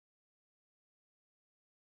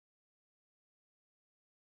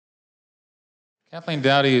Kathleen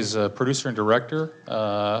Dowdey is a producer and director,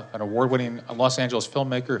 an award-winning Los Angeles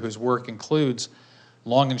filmmaker whose work includes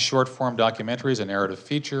long and short-form documentaries, a narrative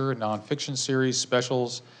feature, nonfiction series,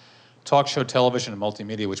 specials, talk show television, and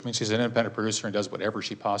multimedia, which means she's an independent producer and does whatever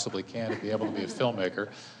she possibly can to be able to be a filmmaker.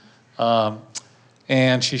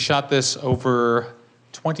 And she shot this over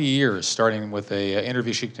 20 years, starting with an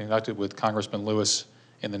interview she conducted with Congressman Lewis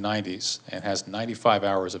in the 90s, and has 95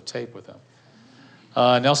 hours of tape with him.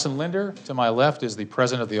 Nelson Linder, to my left, is the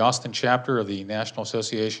president of the Austin chapter of the National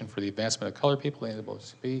Association for the Advancement of Colored People, the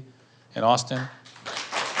NAACP, in Austin.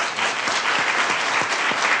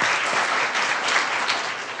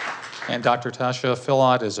 And Dr. Tasha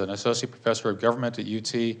Philpot is an associate professor of government at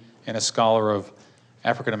UT and a scholar of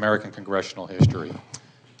African American congressional history.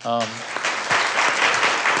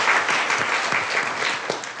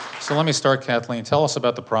 So let me start, Kathleen. Tell us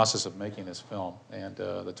about the process of making this film and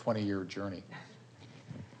the 20-year journey.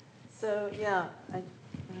 So, yeah, I don't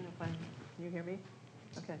know if can you hear me?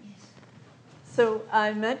 Okay. So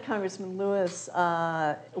I met Congressman Lewis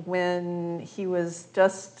when he was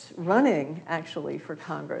just running, actually, for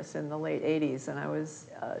Congress in the late 80s, and I was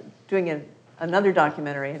doing another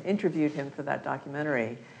documentary and interviewed him for that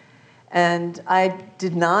documentary. And I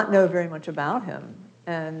did not know very much about him.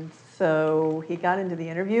 And so he got into the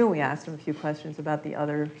interview, we asked him a few questions about the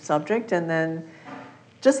other subject, and then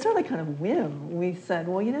just on a kind of whim, we said,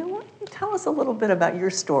 well, you know what, tell us a little bit about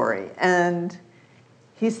your story. And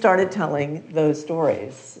he started telling those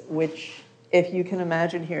stories, which, if you can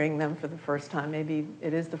imagine hearing them for the first time, maybe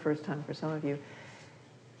it is the first time for some of you,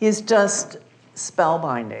 is just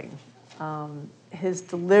spellbinding. His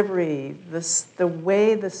delivery, the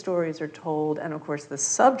way the stories are told, and of course the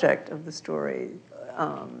subject of the story,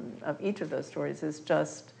 of each of those stories is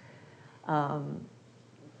just,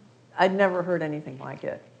 I'd never heard anything like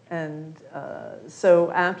it. And so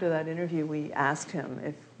after that interview, we asked him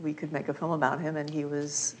if we could make a film about him, and he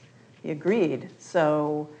agreed.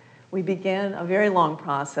 So we began a very long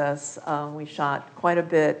process. We shot quite a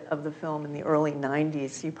bit of the film in the early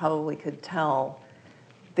 90s. You probably could tell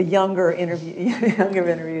the younger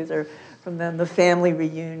interviews are from them. The family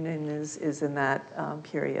reunion is in that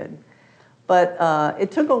period. But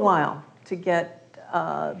it took a while to get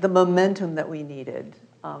the momentum that we needed,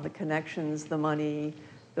 the connections, the money,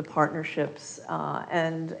 the partnerships,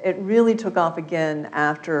 and it really took off again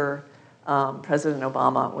after President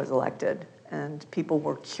Obama was elected, and people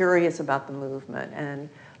were curious about the movement, and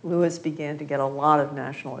Lewis began to get a lot of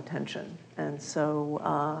national attention. And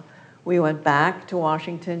so we went back to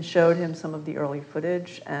Washington, showed him some of the early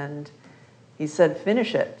footage, and he said,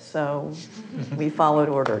 finish it. So we followed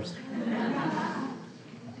orders.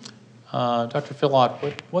 Dr.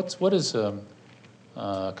 Philpot, what is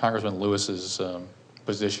Congressman Lewis's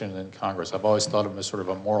position in Congress? I've always thought of him as sort of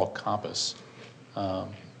a moral compass.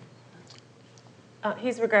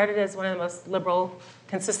 He's regarded as one of the most liberal,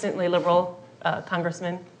 consistently liberal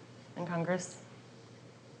congressmen in Congress.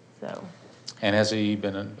 So. And has he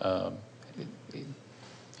been,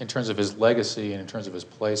 in terms of his legacy and in terms of his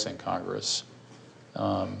place in Congress,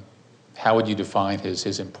 how would you define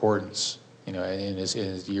his importance, in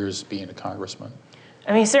his years being a congressman?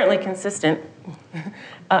 I mean, he's certainly consistent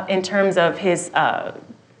in terms of his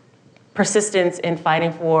persistence in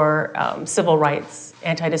fighting for civil rights,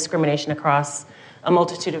 anti-discrimination across a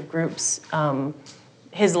multitude of groups.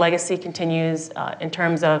 His legacy continues in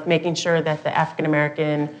terms of making sure that the African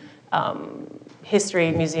American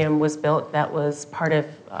History Museum was built. That was part of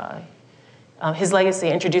his legacy,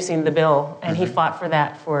 introducing the bill, and he fought for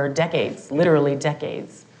that for decades, literally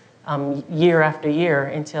decades. Year after year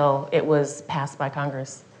until it was passed by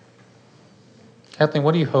Congress. Kathleen,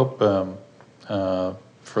 what do you hope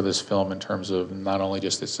for this film in terms of not only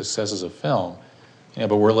just its success as a film,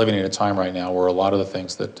 but we're living in a time right now where a lot of the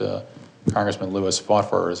things that Congressman Lewis fought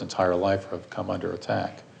for his entire life have come under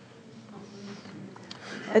attack.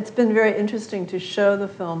 It's been very interesting to show the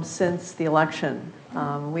film since the election.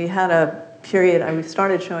 We had a period, we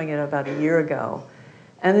started showing it about a year ago,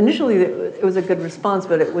 and initially it was a good response,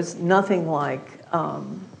 but it was nothing like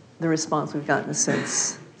the response we've gotten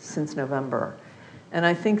since November. And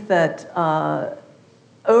I think that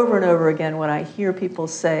over and over again, what I hear people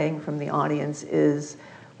saying from the audience is,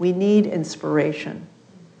 we need inspiration.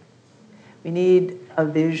 We need a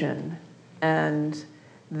vision. And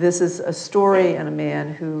this is a story and a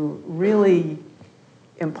man who really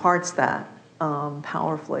imparts that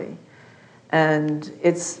powerfully. And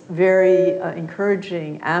it's very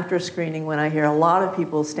encouraging after screening when I hear a lot of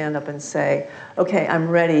people stand up and say, okay, I'm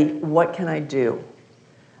ready, what can I do?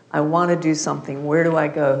 I want to do something, where do I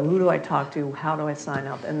go, who do I talk to, how do I sign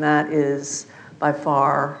up? And that is by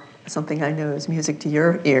far something I know is music to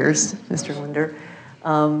your ears, Mr. Linder.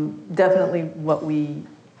 Definitely what we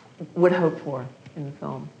would hope for in the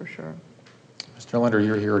film, for sure. Mr. Linder,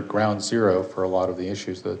 you're here at ground zero for a lot of the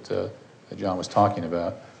issues that John was talking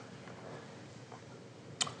about.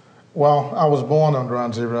 Well, I was born on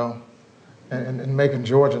ground zero in Macon,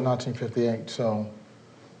 Georgia in 1958. So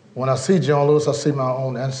when I see John Lewis, I see my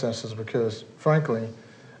own ancestors because, frankly,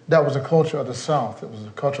 that was a culture of the South. It was a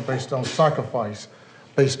culture based on sacrifice,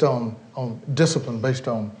 based on discipline, based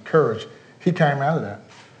on courage. He came out of that.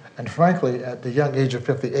 And frankly, at the young age of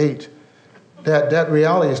 58, that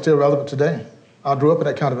reality is still relevant today. I grew up in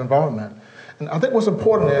that kind of environment. And I think what's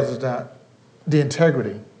important is that the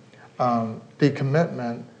integrity, the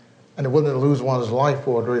commitment, and the willingness to lose one's life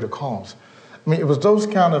for a greater cause. I mean, it was those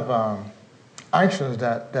kind of actions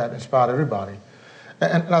that inspired everybody.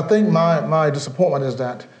 And I think my disappointment is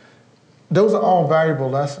that those are all valuable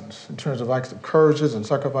lessons in terms of acts of courages and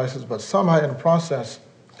sacrifices, but somehow in the process,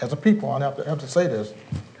 as a people, I have to say this,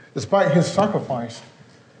 despite his sacrifice,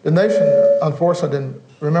 the nation, unfortunately, didn't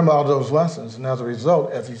remember all those lessons, and as a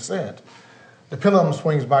result, as he said, the pendulum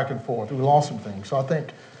swings back and forth. We lost some things. So I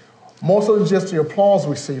think more so than just the applause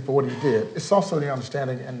we see for what he did, it's also the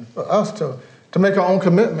understanding and for us to make our own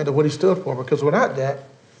commitment to what he stood for, because without that,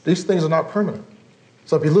 these things are not permanent.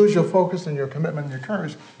 So if you lose your focus and your commitment and your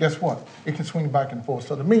courage, guess what? It can swing back and forth.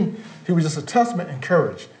 So to me, he was just a testament in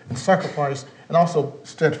courage and sacrifice and also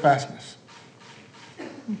steadfastness.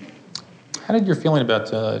 How did your feeling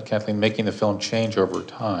about, Kathleen, making the film change over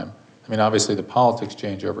time? I mean, obviously the politics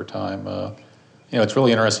change over time. You know, it's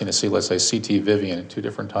really interesting to see, let's say, C.T. Vivian in two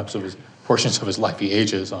different types of portions of his life he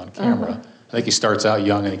ages on camera. I think he starts out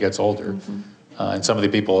young and he gets older. And some of the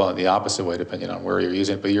people on the opposite way, depending on where you're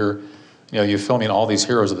using it. But you're filming all these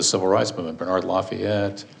heroes of the Civil Rights Movement, Bernard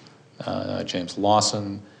Lafayette, James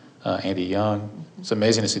Lawson, Andy Young. It's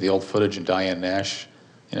amazing to see the old footage and Diane Nash,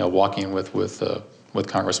 walking with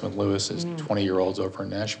Congressman Lewis as 20-year-olds over in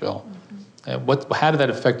Nashville. How did that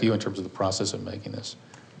affect you in terms of the process of making this?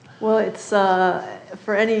 Well, it's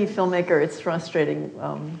for any filmmaker, it's frustrating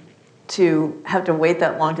to have to wait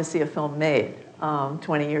that long to see a film made.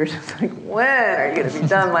 20 years, it's like, when are you going to be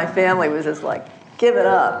done? My family was just like, give it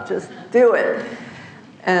up, just do it.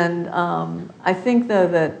 And I think, though,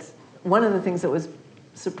 that one of the things that was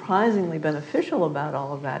surprisingly beneficial about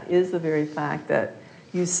all of that is the very fact that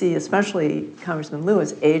you see, especially Congressman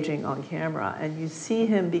Lewis, aging on camera, and you see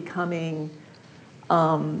him becoming,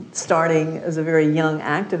 starting as a very young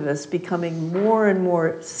activist, becoming more and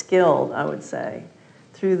more skilled, I would say,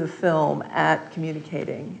 through the film at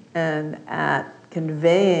communicating and at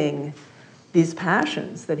conveying these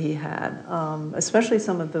passions that he had, especially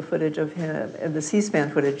some of the footage of him, the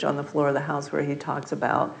C-SPAN footage on the floor of the House where he talks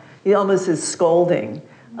about, he almost is scolding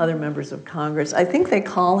other members of Congress. I think they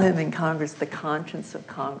call him in Congress the conscience of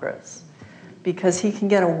Congress because he can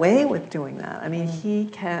get away with doing that. I mean, he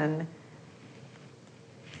can,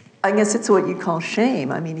 I guess it's what you call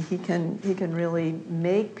shame. I mean, he can really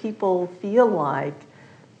make people feel like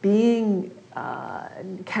being,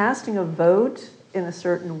 casting a vote in a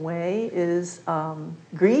certain way is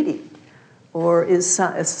greedy or is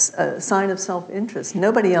a sign of self-interest.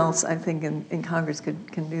 Nobody else, I think, in Congress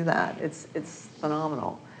can do that. It's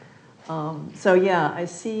phenomenal. So yeah, I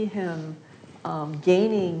see him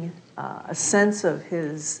gaining a sense of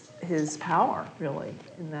his power, really,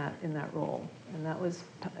 in that role, and that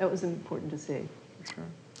was important to see, for sure.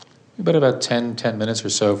 We've got about 10 minutes or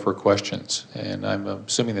so for questions, and I'm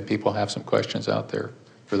assuming that people have some questions out there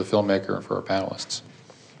for the filmmaker and for our panelists.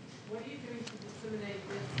 What are you doing to disseminate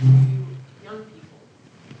this to young people?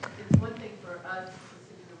 It's one thing for us to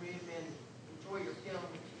sit in the room and enjoy your film,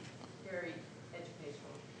 which is very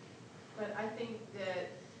educational. But I think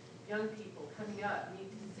that young people coming up need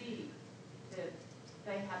to see that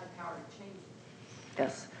they have the power to change it.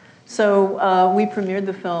 Yes. So we premiered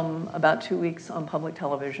the film about 2 weeks on public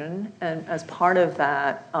television, and as part of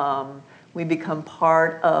that, we become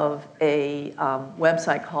part of a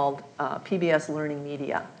website called PBS Learning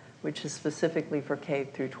Media, which is specifically for K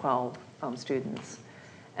through 12 students.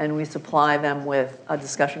 And we supply them with a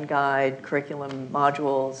discussion guide, curriculum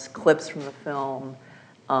modules, clips from the film,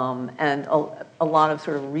 and a lot of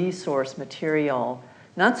sort of resource material.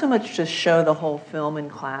 Not so much to show the whole film in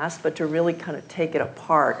class, but to really kind of take it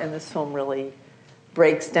apart. And this film really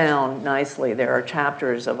breaks down nicely. There are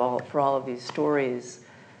chapters for all of these stories.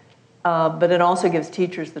 But it also gives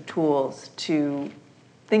teachers the tools to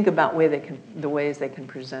think about the ways they can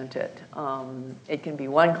present it. It can be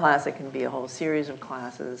one class, it can be a whole series of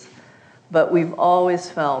classes. But we've always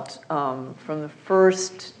felt from the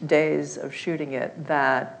first days of shooting it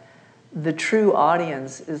that the true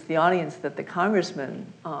audience is the audience that the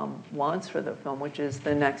congressman wants for the film, which is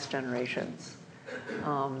the next generations.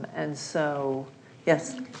 And so,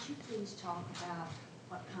 yes? Could you please talk about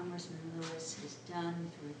what Congressman Lewis has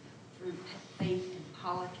done through faith and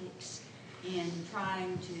politics in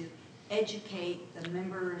trying to educate the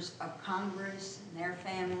members of Congress and their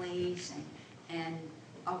families and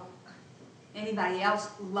anybody else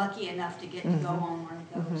lucky enough to get to go on one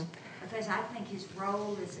of those? Because I think his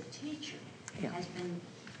role as a teacher has been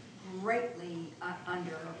greatly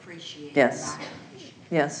underappreciated by our nation.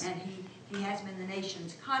 Yes. And he has been the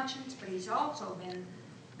nation's conscience, but he's also been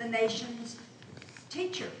the nation's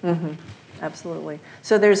teacher. Absolutely.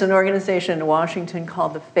 So there's an organization in Washington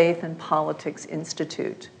called the Faith and Politics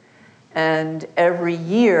Institute. And every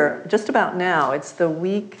year, just about now, it's the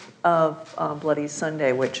week of Bloody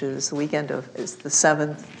Sunday, which is the weekend of, is the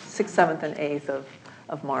 6th, 7th, and 8th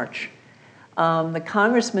of March. The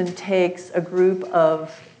congressman takes a group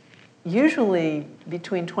of usually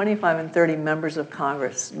between 25 and 30 members of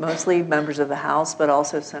Congress, mostly members of the House, but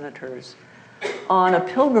also senators, on a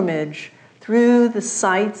pilgrimage through the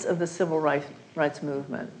sites of the civil rights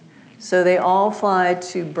movement. So they all fly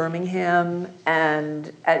to Birmingham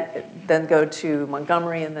and then go to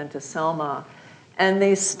Montgomery and then to Selma. And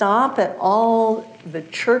they stop at all the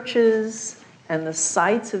churches and the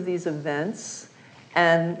sites of these events.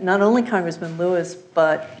 And not only Congressman Lewis,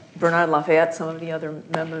 but Bernard Lafayette, some of the other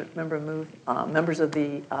members of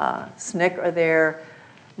the SNCC are there.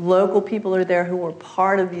 Local people are there who were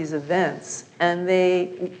part of these events. And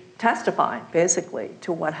they testify, basically,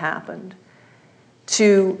 to what happened.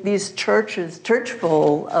 To these churches, church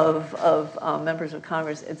full of members of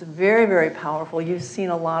Congress. It's very, very powerful. You've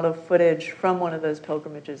seen a lot of footage from one of those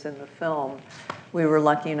pilgrimages in the film. We were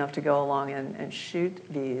lucky enough to go along and shoot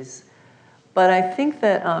these. But I think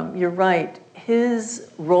that you're right.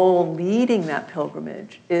 His role leading that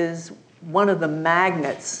pilgrimage is one of the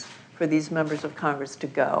magnets for these members of Congress to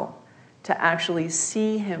go, to actually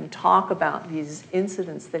see him talk about these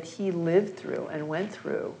incidents that he lived through and went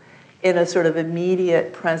through in a sort of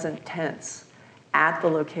immediate present tense at the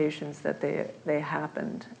locations that they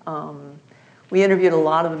happened. We interviewed a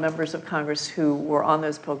lot of the members of Congress who were on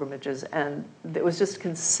those pilgrimages, and it was just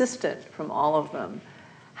consistent from all of them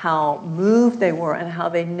how moved they were and how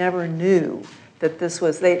they never knew that this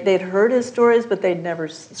was, they'd heard his stories, but they'd never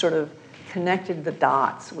sort of connected the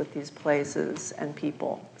dots with these places and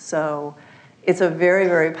people. So it's a very,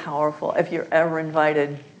 very powerful, if you're ever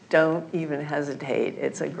invited, don't even hesitate.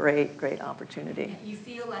 It's a great, great opportunity. You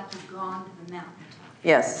feel like you've gone to the mountaintop.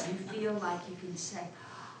 Yes. You feel like you can say,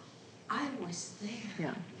 I was there.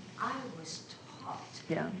 Yeah. I was taught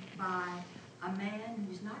by a man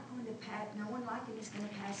who's not going to pass, no one like him is going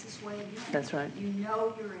to pass this way again. That's right. You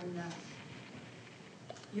know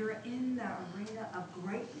you're in the arena of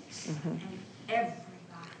greatness, and everybody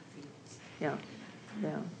feels it. Yeah,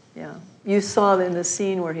 yeah, yeah. You saw in the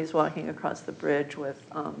scene where he's walking across the bridge with,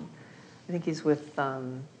 I think he's with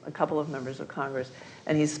a couple of members of Congress,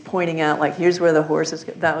 and he's pointing out, like, here's where the horses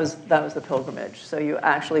go. That was the pilgrimage. So you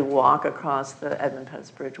actually walk across the Edmund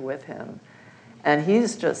Pettus Bridge with him. And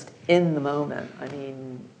he's just in the moment. I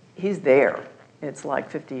mean, he's there. It's like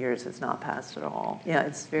 50 years has not passed at all. Yeah,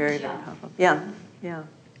 it's very, very powerful. Yeah, yeah,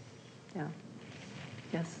 yeah.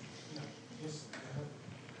 Yes? Just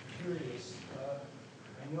curious.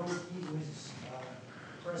 I know he was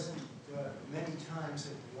present many times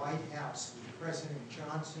at the White House with President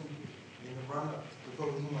Johnson in the run-up to the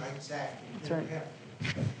Voting Rights Act. That's right.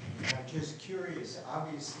 I'm just curious.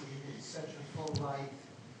 Obviously, it's such a full life,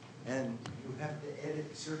 and you have to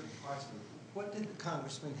edit certain parts of it. What did the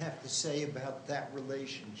congressman have to say about that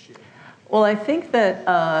relationship? Well, I think that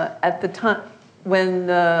at the time, when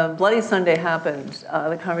the Bloody Sunday happened,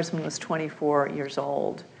 the congressman was 24 years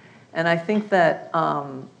old. And I think that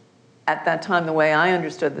at that time, the way I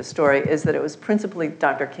understood the story is that it was principally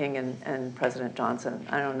Dr. King and President Johnson.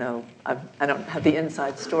 I don't know, I don't have the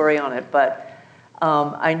inside story on it, but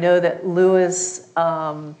I know that Lewis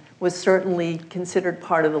was certainly considered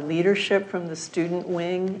part of the leadership from the student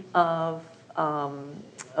wing of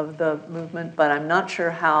the movement, but I'm not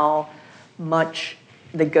sure how much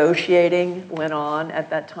negotiating went on at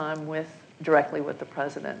that time directly with the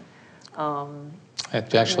president.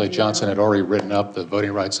 Actually, Johnson had already written up the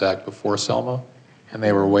Voting Rights Act before Selma, and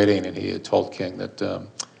they were waiting, and he had told King that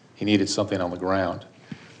he needed something on the ground,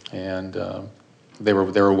 and they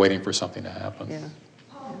were waiting for something to happen. Yeah.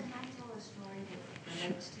 Paul, can I tell a story that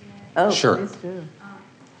relates to that? Oh, Sure. Please do.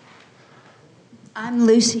 I'm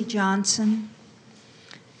Lucy Johnson,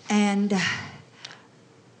 and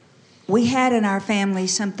we had in our family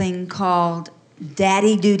something called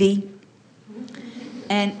daddy duty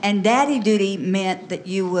And daddy duty meant that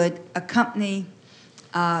you would accompany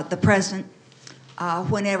the president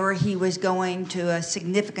whenever he was going to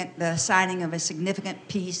the signing of a significant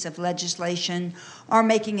piece of legislation or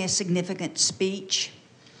making a significant speech.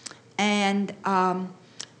 And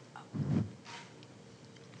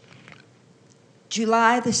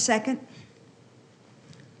July the 2nd,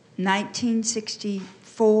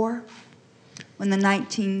 1964, when the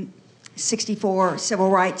 1964 Civil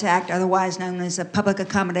Rights Act, otherwise known as a public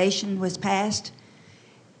accommodation, was passed,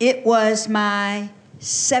 it was my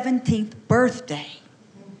 17th birthday.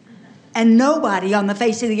 And nobody on the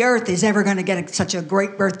face of the earth is ever going to get such a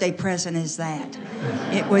great birthday present as that.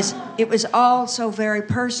 It was all so very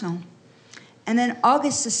personal. And then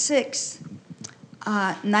August the 6th,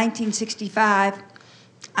 1965,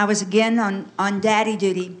 I was again on daddy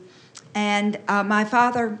duty, and my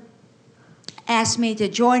father asked me to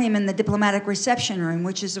join him in the diplomatic reception room,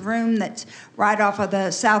 which is a room that's right off of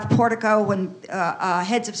the south portico when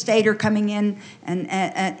heads of state are coming in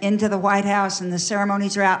and into the White House and the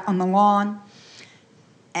ceremonies are out on the lawn.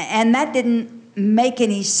 And that didn't make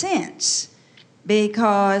any sense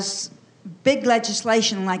because big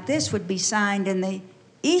legislation like this would be signed in the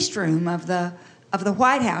East Room of the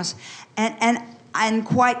White House. And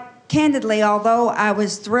quite candidly, although I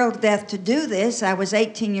was thrilled to death to do this, I was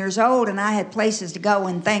 18 years old and I had places to go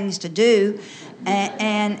and things to do.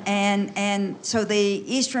 And so the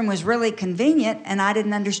East Room was really convenient, and I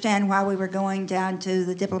didn't understand why we were going down to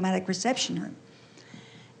the diplomatic reception room.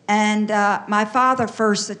 And my father,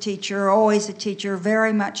 first a teacher, always a teacher,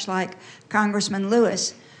 very much like Congressman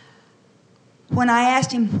Lewis, when I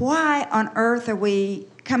asked him, why on earth are we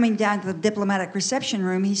coming down to the diplomatic reception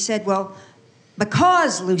room, he said, well,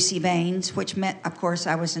 because Lucy Baines, which meant, of course,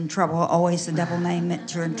 I was in trouble. Always the double name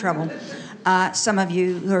meant you're in trouble. Some of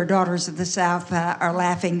you who are daughters of the South are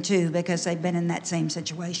laughing, too, because they've been in that same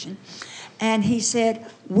situation. And he said,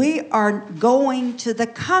 we are going to the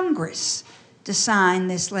Congress to sign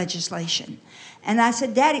this legislation. And I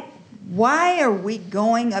said, Daddy, why are we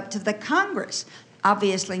going up to the Congress?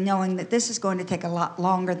 Obviously knowing that this is going to take a lot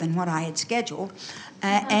longer than what I had scheduled,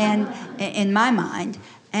 and in my mind.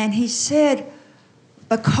 And he said,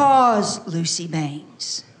 because, Lucy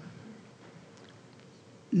Baines,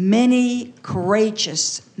 many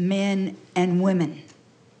courageous men and women,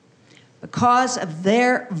 because of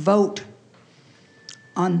their vote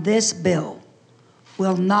on this bill,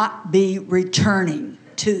 will not be returning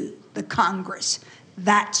to the Congress.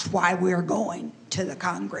 That's why we're going to the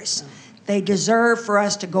Congress. They deserve for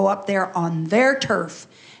us to go up there on their turf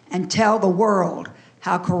and tell the world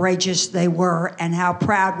how courageous they were and how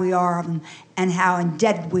proud we are of them and how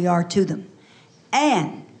indebted we are to them.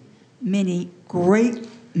 And many great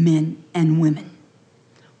men and women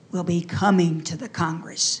will be coming to the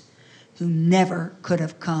Congress who never could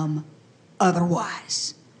have come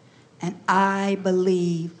otherwise. And I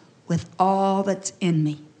believe with all that's in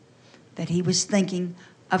me that he was thinking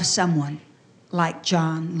of someone like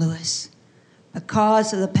John Lewis.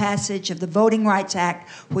 Because of the passage of the Voting Rights Act,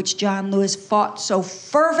 which John Lewis fought so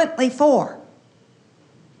fervently for,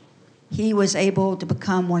 he was able to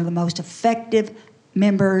become one of the most effective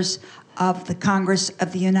members of the Congress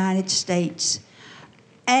of the United States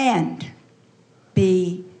and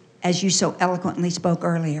be, as you so eloquently spoke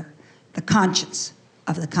earlier, the conscience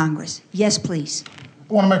of the Congress. Yes, please.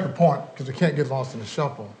 I want to make a point, because we can't get lost in the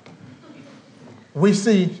shuffle. We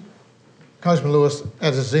see Congressman Lewis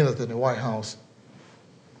as a zenith in the White House,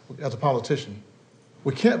 as a politician.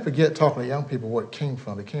 We can't forget talking to young people where it came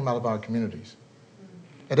from. It came out of our communities.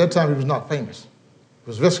 At that time, he was not famous. He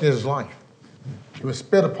was risking his life. He was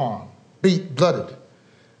spit upon, beat, blooded.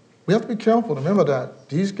 We have to be careful to remember that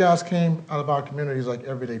these guys came out of our communities like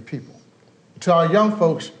everyday people. To our young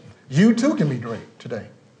folks, you too can be great today.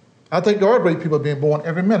 I think there are great people being born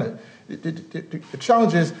every minute. The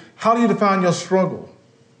challenge is, how do you define your struggle?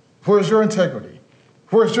 Where's your integrity?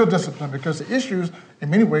 Where's your discipline? Because the issues, in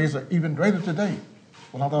many ways, are even greater today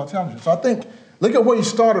without our intelligence. So I think, look at where you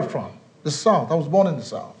started from, the South. I was born in the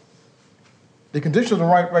South. The conditions are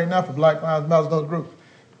right now for Black Lives Matter and other groups.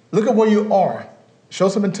 Look at where you are. Show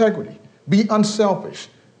some integrity. Be unselfish.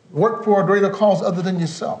 Work for a greater cause other than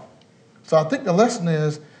yourself. So I think the lesson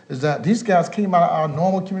is that these guys came out of our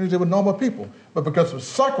normal community with normal people, but because of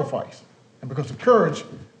sacrifice and because of courage,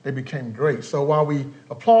 they became great. So while we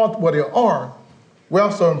applaud where they are, we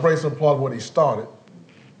also embrace and applaud where they started,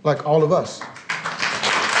 like all of us.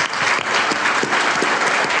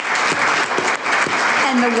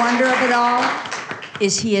 And the wonder of it all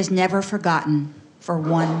is he has never forgotten for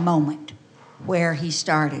one moment where he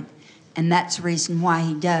started. And that's the reason why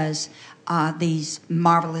he does these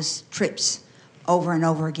marvelous trips over and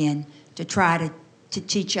over again to try to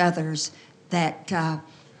teach others that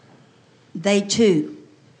they too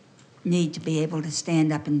need to be able to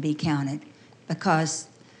stand up and be counted, because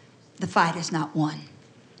the fight is not won.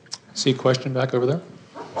 See a question back over there?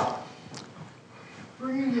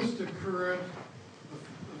 Bringing this to current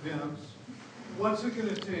events, what's it going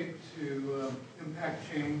to take to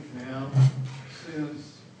impact change now,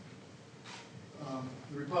 since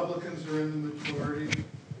the Republicans are in the majority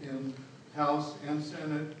in House and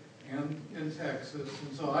Senate and in Texas?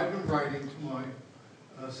 And so I've been writing to my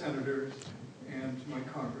senators and to my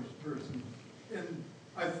congressperson. And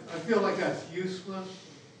I feel like that's useless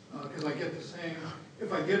because I get the same,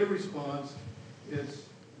 if I get a response, it's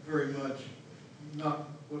very much not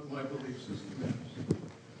what my belief system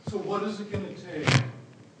is. So what is it going to take?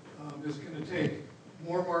 Is it going to take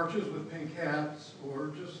more marches with pink hats,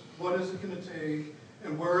 or just what is it going to take?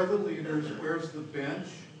 And where are the leaders? Where's the bench?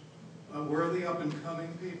 Where are the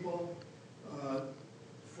up-and-coming people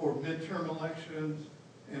for midterm elections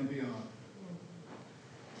and beyond?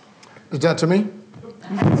 Is that to me?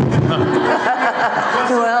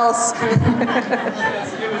 Who else?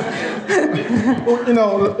 Well, you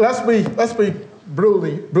know, let's be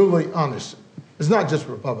brutally honest. It's not just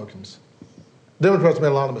Republicans. Democrats made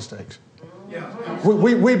a lot of mistakes. Yeah.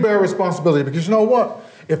 We bear responsibility, because you know what?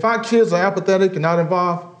 If our kids are apathetic and not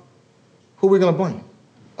involved, who are we going to blame?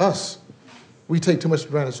 Us. We take too much for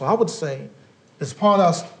granted. So I would say it's upon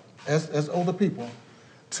us as older people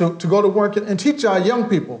to go to work and teach our young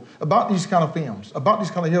people about these kind of films, about these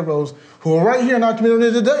kind of heroes who are right here in our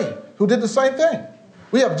community today, who did the same thing.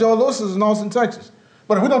 We have John Lewis in Austin, Texas.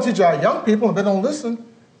 But if we don't teach our young people, if they don't listen,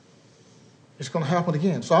 it's going to happen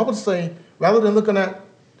again. So I would say, rather than looking at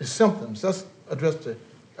the symptoms, let's address the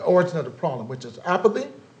origin of the problem, which is apathy,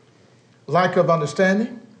 lack of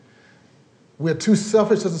understanding. We're too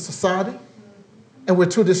selfish as a society, and we're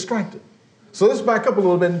too distracted. So let's back up a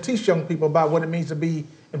little bit and teach young people about what it means to be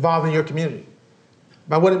involved in your community,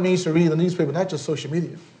 about what it means to read the newspaper, not just social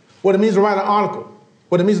media, what it means to write an article,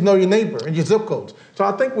 what it means to know your neighbor and your zip codes. So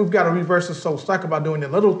I think we've got to reverse this whole cycle by doing the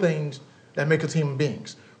little things that make us human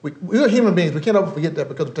beings. We're human beings. We can't ever forget that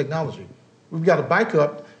because of technology. We've got to back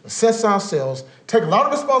up, assess ourselves, take a lot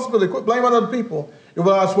of responsibility, quit blaming other people, and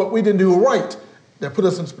realize what we didn't do right that put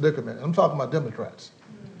us in this predicament. And I'm talking about Democrats.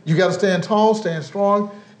 You got to stand tall, stand strong,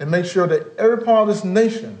 and make sure that every part of this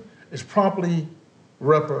nation is properly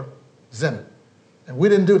represented. And we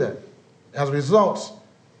didn't do that. As a result,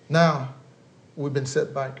 now we've been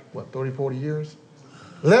set back, what, 30, 40 years?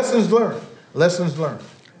 Lessons learned. Lessons learned.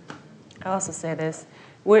 I also say this.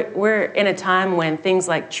 We're in a time when things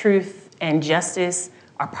like truth and justice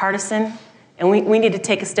are partisan, and we need to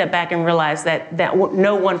take a step back and realize that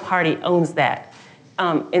no one party owns that.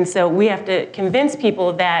 And so we have to convince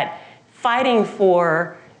people that fighting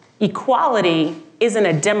for equality isn't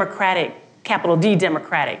a democratic, capital D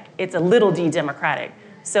democratic, it's a little d democratic.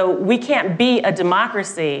 So we can't be a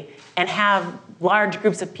democracy and have large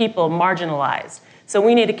groups of people marginalized. So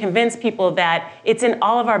we need to convince people that it's in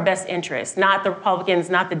all of our best interests, not the Republicans,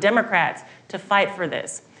 not the Democrats, to fight for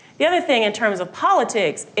this. The other thing in terms of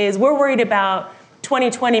politics is we're worried about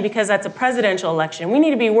 2020 because that's a presidential election. We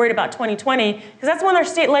need to be worried about 2020 because that's when our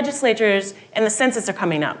state legislatures and the census are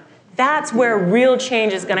coming up. That's where real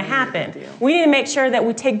change is going to happen. We need to make sure that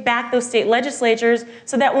we take back those state legislatures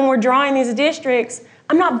so that when we're drawing these districts,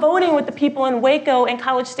 I'm not voting with the people in Waco and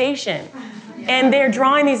College Station. And they're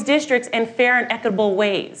drawing these districts in fair and equitable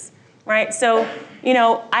ways, right? So, you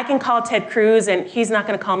know, I can call Ted Cruz and he's not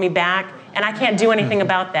going to call me back, and I can't do anything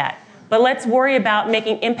about that. But let's worry about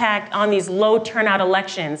making impact on these low turnout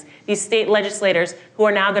elections, these state legislators who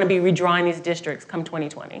are now going to be redrawing these districts come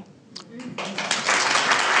 2020.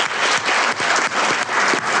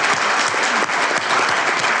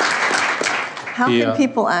 How can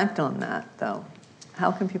people act on that, though?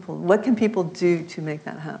 What can people do to make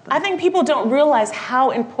that happen? I think people don't realize how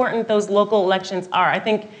important those local elections are. I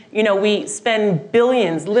think, you know, we spend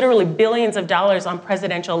billions, literally billions of dollars on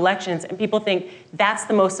presidential elections, and people think that's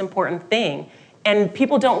the most important thing. And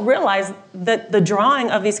people don't realize that the drawing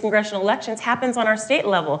of these congressional elections happens on our state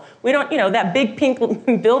level. We don't, you know, that big pink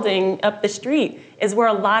building up the street is where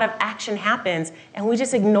a lot of action happens, and we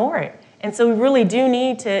just ignore it. And so we really do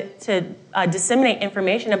need to disseminate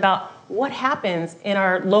information about what happens in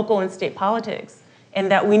our local and state politics,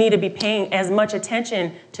 and that we need to be paying as much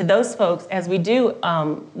attention to those folks as we do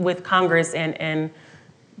with Congress and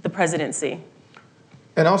the presidency.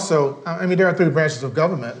 And also, I mean, there are 3 branches of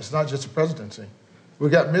government. It's not just the presidency.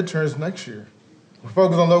 We've got midterms next year. We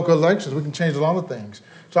focus on local elections, we can change a lot of things.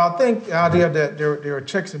 So I think the idea that there are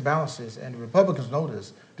checks and balances, and the Republicans know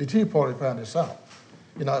this, the Tea Party found this out.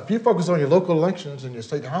 You know, if you focus on your local elections and your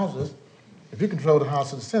state houses, if you control the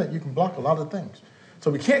House and the Senate, you can block a lot of things.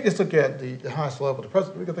 So we can't just look at the highest level, the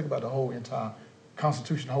president, we can think about the whole entire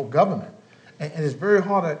constitution, the whole government. And it's very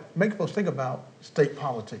hard to make folks think about state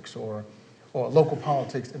politics or local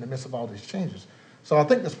politics in the midst of all these changes. So I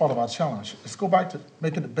think that's part of our challenge. Let's go back to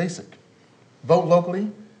making it basic. Vote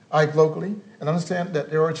locally, act locally, and understand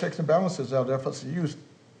that there are checks and balances out there for us to use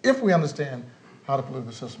if we understand how the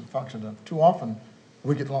political system functions. And too often,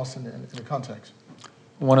 we get lost in the context.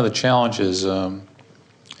 One of the challenges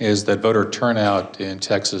is that voter turnout in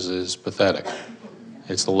Texas is pathetic.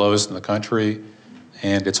 It's the lowest in the country,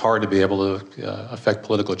 and it's hard to be able to affect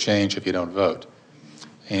political change if you don't vote.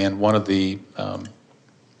 And one of the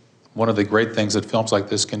great things that films like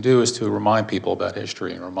this can do is to remind people about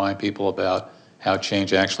history and remind people about how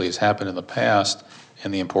change actually has happened in the past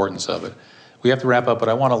and the importance of it. We have to wrap up, but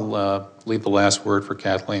I want to leave the last word for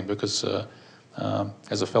Kathleen, because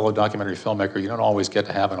as a fellow documentary filmmaker, you don't always get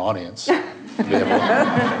to have an audience.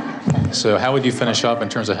 So how would you finish up in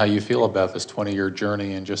terms of how you feel about this 20-year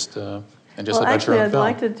journey and just about your own film? I'd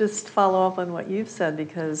like to just follow up on what you've said,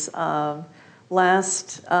 because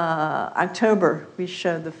last October, we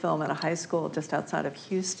showed the film at a high school just outside of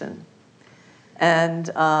Houston. And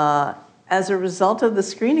as a result of the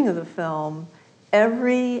screening of the film,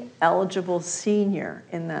 every eligible senior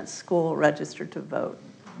in that school registered to vote.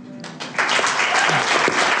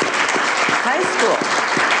 High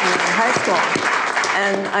school.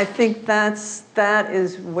 And I think that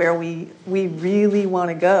is where we really want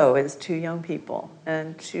to go, is to young people,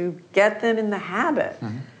 and to get them in the habit.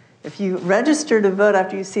 Mm-hmm. If you register to vote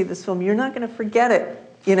after you see this film, you're not going to forget it.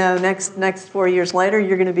 You know, next 4 years later,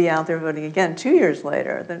 you're going to be out there voting again. 2 years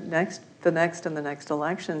later, the next and the next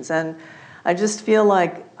elections. And I just feel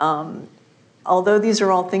like, although these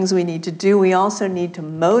are all things we need to do, we also need to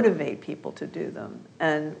motivate people to do them.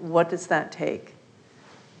 And what does that take?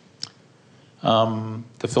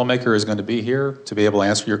 The filmmaker is going to be here to be able to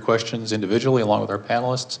answer your questions individually along with our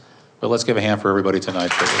panelists. But let's give a hand for everybody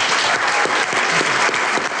tonight for this.